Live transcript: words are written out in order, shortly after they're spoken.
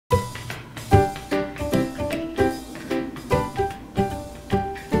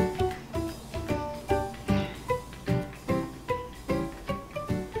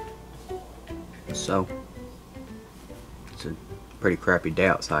so it's a pretty crappy day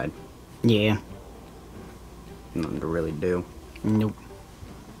outside. Yeah. Nothing to really do. Nope.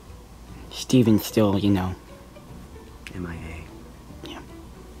 Steven's still, you know. MIA. Yeah.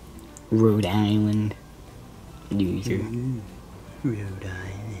 Rhode Island. Loser. Rhode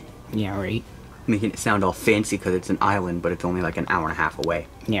Island. Yeah, right. Making it sound all fancy because it's an island, but it's only like an hour and a half away.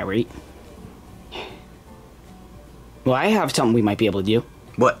 Yeah, right. Well, I have something we might be able to do.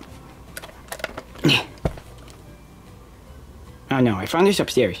 What? Oh no, I found this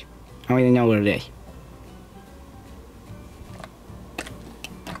upstairs. I don't even know what it is.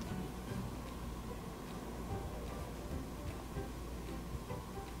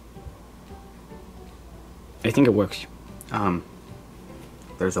 I think it works.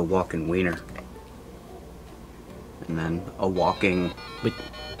 There's a walking wiener. And then a walking... But...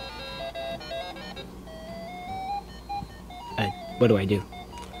 what do I do?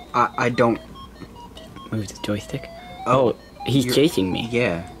 I don't... Move the joystick? Oh, he's chasing me.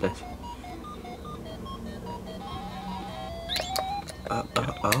 Yeah, that's...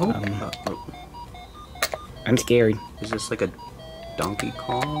 I'm scared. Is this like a Donkey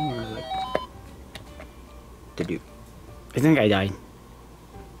Kong, or like... Did you... I think I died.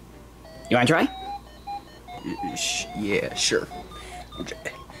 You wanna try? Yeah, sure.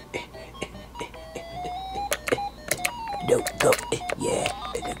 No, go, yeah,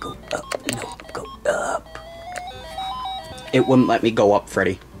 go up, no, go up. It wouldn't let me go up,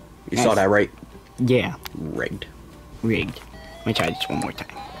 Freddy. You saw that, right? Yeah. Rigged. Rigged. Let me try this one more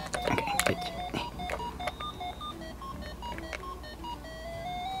time. Okay, let's...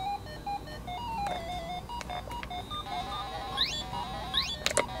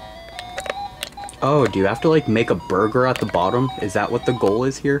 Oh, do you have to like make a burger at the bottom? Is that what the goal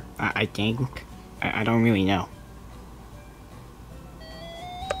is here? I think. I don't really know.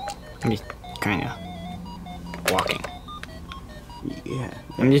 I'm just kind of walking. Yeah.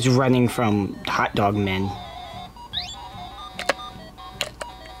 I'm just running from hot dog men.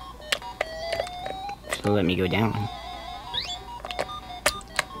 So let me go down.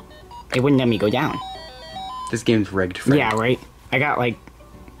 It wouldn't let me go down. This game's rigged, Freddy. Yeah, right? I got like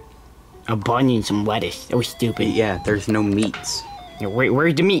a bun and some lettuce. That was stupid. Yeah, there's no meats. Yeah,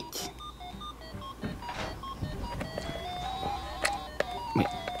 where's the meat? Wait.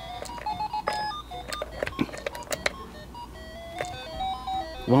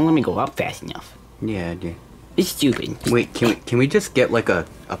 Won't let me go up fast enough. Yeah, dude. It's stupid. Wait, can we just get like a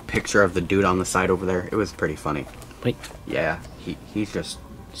picture of the dude on the side over there? It was pretty funny. Wait. Yeah, he's just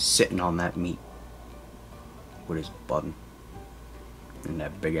sitting on that meat with his bun and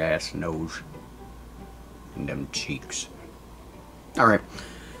that big ass nose and them cheeks. All right.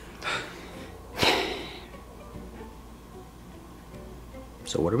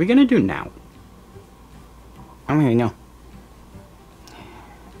 So what are we gonna do now? I don't really know.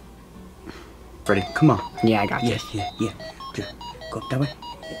 Freddy, come on. Yeah, I got Yeah, this. yeah. Just go up that way.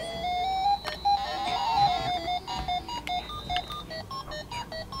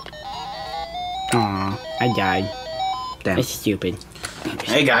 Aw, I died. Damn. It's stupid.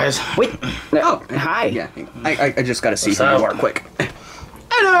 Hey guys. Wait. Oh, Hi. Yeah, I just gotta see What's who you up? are quick.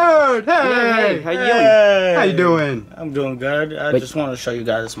 Ennard! Hey, how you doing? Hey. How you doing? I'm doing good. I Wait. just want to show you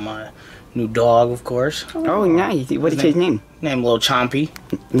guys my new dog, of course. Oh, nice. What is his name? Named Lil Chompy.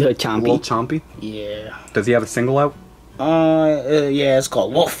 Little Chompy. Little Chompy? Yeah. Does he have a single out? Yeah, it's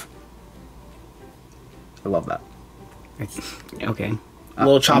called Wolf. I love that. Okay.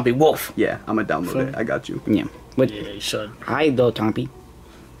 Lil Chompy Wolf. Yeah, I'm gonna download it. I got you. Yeah. What? Yeah, you should. Hi, Little Chompy.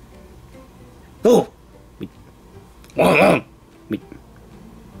 Wolf. Wait. Wolf. Wait.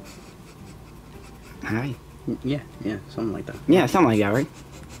 Hi. Yeah, something like that. Yeah, something like that, right?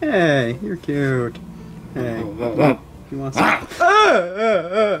 Hey, you're cute. Hey, you want some?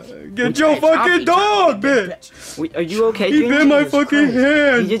 Get your fucking dog, bitch! Wait, are you okay? He bit my Jesus fucking Christ.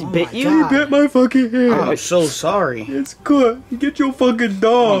 hand! He just bit you? God. He bit my fucking hand! I'm so sorry. It's good. Get your fucking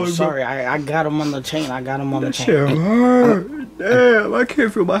dog! I'm sorry. I got him on the chain. I got him on the That chain. shit hurt. Damn, I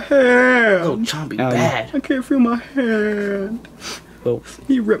can't feel my Lil hand. Chompy Oh, bad. I can't feel my hand. Well,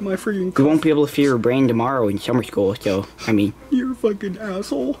 He ripped my freaking you won't be able to feel your brain tomorrow in summer school, so, I mean, You fucking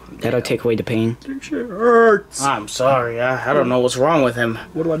asshole. that'll take away the pain. That shit hurts. I'm sorry. I don't know what's wrong with him.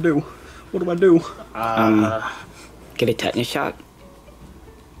 What do I do? What do I do? Get a tetanus shot?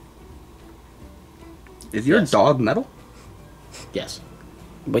 Is your Yes. dog metal? Yes.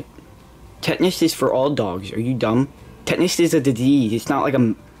 But tetanus is for all dogs. Are you dumb? Tetanus is a disease. It's not like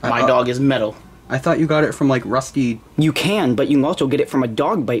a... My dog is metal. I thought you got it from like Rusty. You can, but you can also get it from a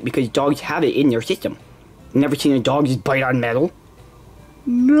dog bite because dogs have it in their system. Never seen a dog just bite on metal.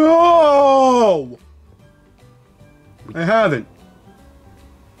 No! I haven't.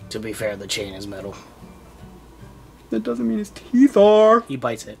 To be fair, the chain is metal. That doesn't mean his teeth are. He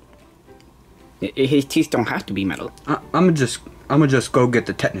bites it. His teeth don't have to be metal. I'm gonna just go get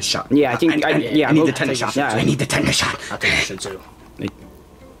the tetanus shot. Yeah, I think. I Yeah, need go the tetanus take a shot. shot. I need the tetanus shot. I'll take that shit too.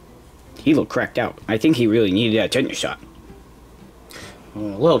 He looked cracked out. I think he really needed that tetanus shot.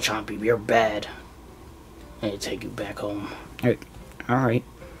 Little Chompy, you're bad. I need to take you back home. Alright.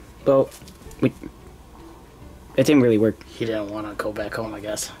 Well, it didn't really work. He didn't want to go back home, I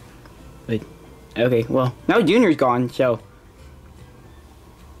guess. But, okay, well, now Junior's gone, so...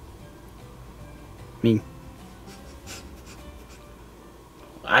 I mean...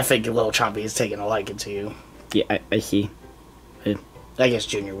 I think Little Chompy is taking a liking to you. Yeah, I see. I guess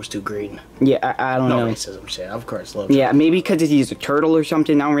Junior was too green. Yeah, I don't No know. racism shit, of course. Little Yeah, maybe because he's a turtle or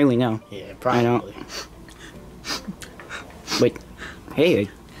something, I don't really know. Chompy. Yeah, I know. probably. Wait, hey,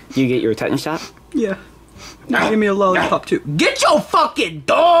 you get your tetanus shot? Yeah. Now give me a lollipop too. Get your fucking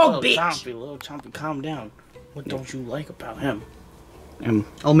dog, bitch! Little Chompy, calm down. What don't you like about him?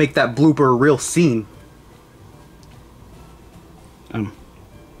 I'll make that blooper a real scene.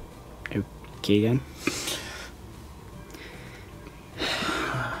 Okay then.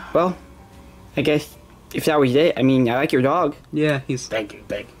 Well, I guess if that was it, I mean, I like your dog. Yeah, he's. Thank you,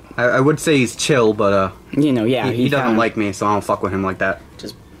 thank you. I would say he's chill, but You know, yeah. he doesn't like me, so I don't fuck with him like that.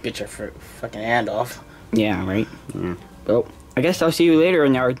 Just bit your fucking hand off. Yeah, right. Yeah. Well, I guess I'll see you later,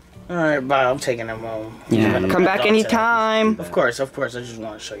 Ennard. Alright, bye. I'm taking him home. Yeah, He's come my back dog anytime. today. Of course. I just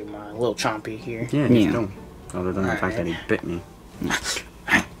want to show you my little Chompy here. Yeah, he's Yeah. dumb. Other than the fact that he bit me.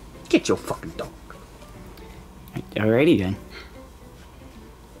 Get your fucking dog. Alrighty then.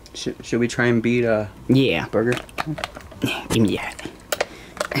 Should we try and beat Yeah. Burger? Give me that.